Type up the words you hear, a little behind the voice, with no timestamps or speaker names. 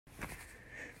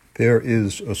There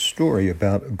is a story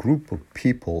about a group of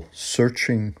people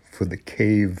searching for the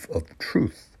cave of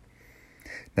truth.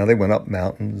 Now they went up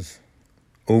mountains,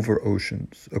 over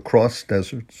oceans, across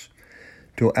deserts,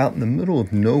 till out in the middle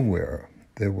of nowhere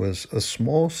there was a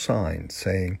small sign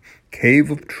saying, "Cave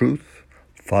of Truth,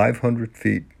 500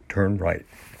 feet, turn right."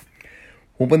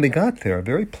 Well, when they got there, a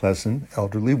very pleasant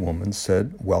elderly woman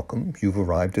said, "Welcome, you've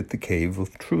arrived at the Cave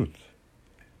of Truth.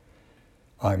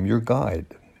 I'm your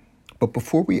guide. But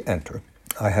before we enter,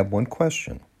 I have one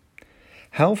question.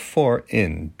 How far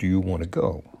in do you want to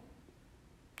go?"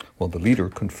 Well, the leader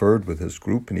conferred with his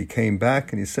group, and he came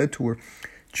back and he said to her,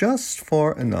 "Just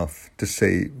far enough to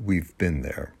say we've been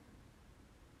there."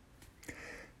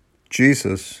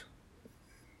 Jesus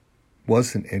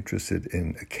wasn't interested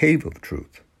in a cave of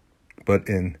truth, but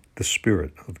in the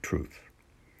Spirit of truth,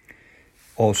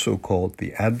 also called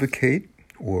the Advocate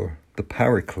or the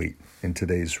Paraclete in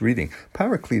today's reading.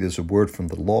 Paraclete is a word from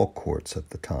the law courts at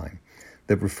the time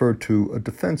that referred to a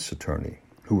defense attorney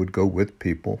who would go with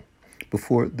people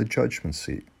before the judgment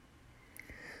seat.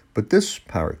 But this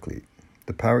Paraclete,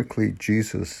 the Paraclete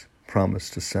Jesus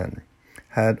promised to send,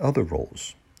 had other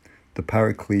roles. The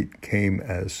Paraclete came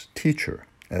as teacher,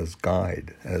 as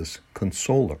guide, as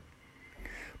consoler.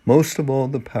 Most of all,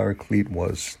 the Paraclete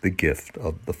was the gift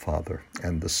of the Father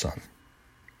and the Son.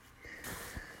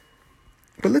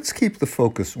 But let's keep the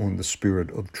focus on the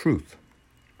Spirit of truth.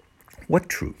 What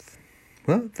truth?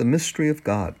 Well, the mystery of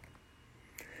God.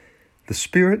 The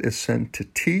Spirit is sent to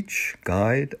teach,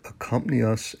 guide, accompany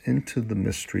us into the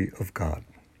mystery of God.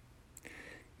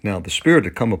 Now, the Spirit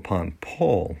had come upon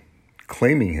Paul,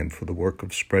 claiming him for the work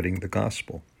of spreading the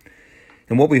gospel.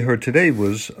 And what we heard today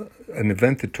was an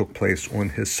event that took place on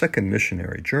his second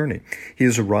missionary journey. He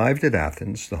has arrived at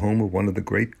Athens, the home of one of the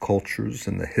great cultures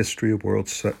in the history of world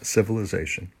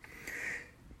civilization.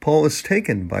 Paul is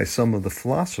taken by some of the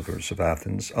philosophers of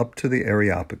Athens up to the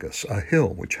Areopagus, a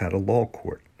hill which had a law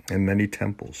court and many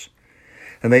temples.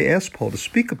 And they ask Paul to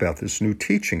speak about this new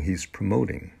teaching he's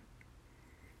promoting.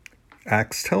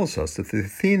 Acts tells us that the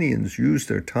Athenians used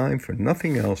their time for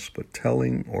nothing else but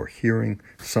telling or hearing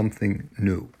something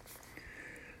new.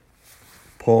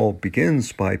 Paul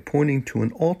begins by pointing to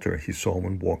an altar he saw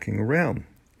when walking around,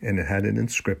 and it had an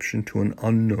inscription to an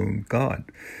unknown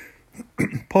God.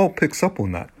 Paul picks up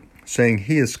on that, saying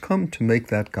he has come to make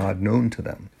that God known to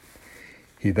them.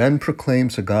 He then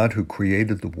proclaims a God who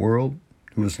created the world,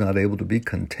 who is not able to be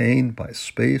contained by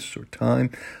space or time,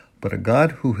 but a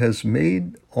God who has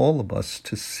made all of us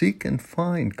to seek and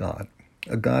find God,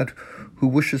 a God who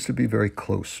wishes to be very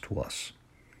close to us.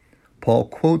 Paul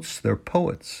quotes their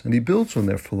poets, and he builds on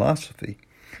their philosophy,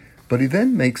 but he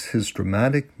then makes his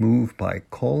dramatic move by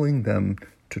calling them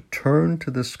to turn to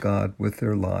this God with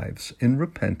their lives in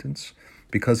repentance,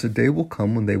 because a day will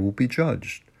come when they will be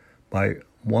judged by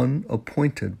one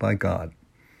appointed by God.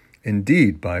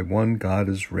 Indeed, by one God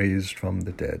is raised from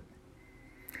the dead.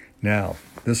 Now,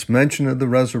 this mention of the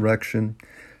resurrection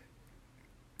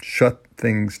shut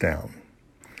things down.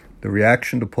 The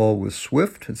reaction to Paul was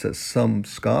swift. It says some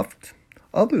scoffed.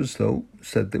 Others, though,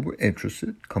 said they were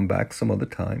interested, come back some other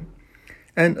time.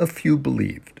 And a few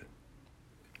believed.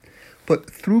 But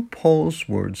through Paul's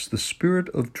words, the Spirit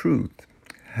of truth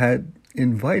had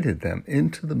invited them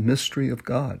into the mystery of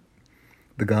God,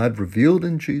 the God revealed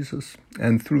in Jesus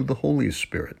and through the Holy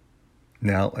Spirit,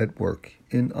 now at work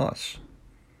in us.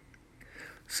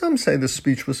 Some say the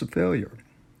speech was a failure,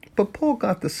 but Paul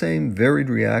got the same varied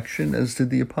reaction as did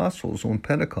the apostles on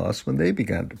Pentecost when they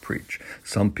began to preach.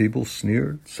 Some people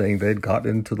sneered, saying they'd got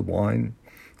into the wine.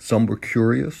 Some were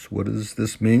curious, what does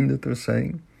this mean that they're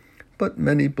saying? But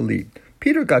many believed.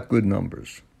 Peter got good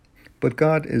numbers, but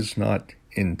God is not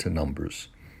into numbers.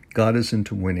 God is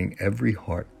into winning every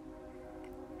heart.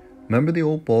 Remember the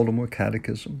old Baltimore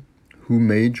Catechism? Who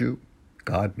made you?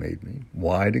 God made me.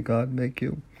 Why did God make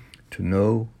you? To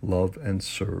know, love, and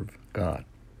serve God.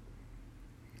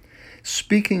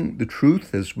 Speaking the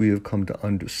truth as we have come to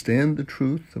understand the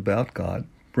truth about God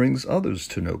brings others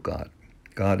to know God.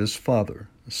 God is Father,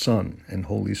 Son, and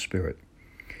Holy Spirit.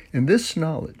 And this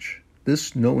knowledge,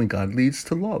 this knowing God leads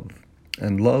to love,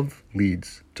 and love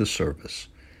leads to service.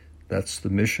 That's the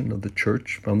mission of the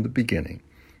church from the beginning,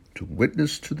 to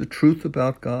witness to the truth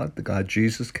about God, the God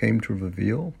Jesus came to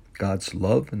reveal, God's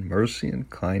love and mercy and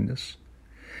kindness,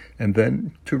 and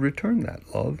then to return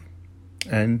that love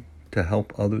and to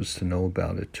help others to know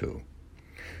about it too.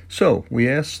 So we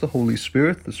ask the Holy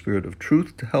Spirit, the Spirit of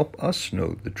truth, to help us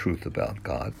know the truth about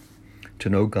God, to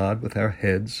know God with our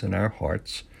heads and our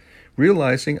hearts,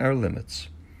 realizing our limits,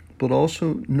 but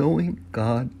also knowing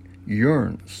God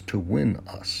yearns to win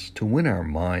us, to win our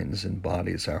minds and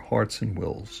bodies, our hearts and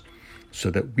wills, so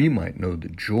that we might know the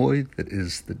joy that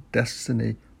is the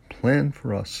destiny planned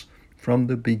for us from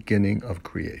the beginning of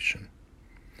creation.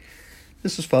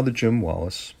 This is Father Jim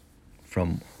Wallace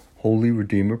from Holy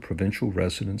Redeemer Provincial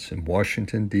Residence in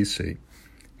Washington, D.C.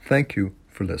 Thank you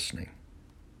for listening.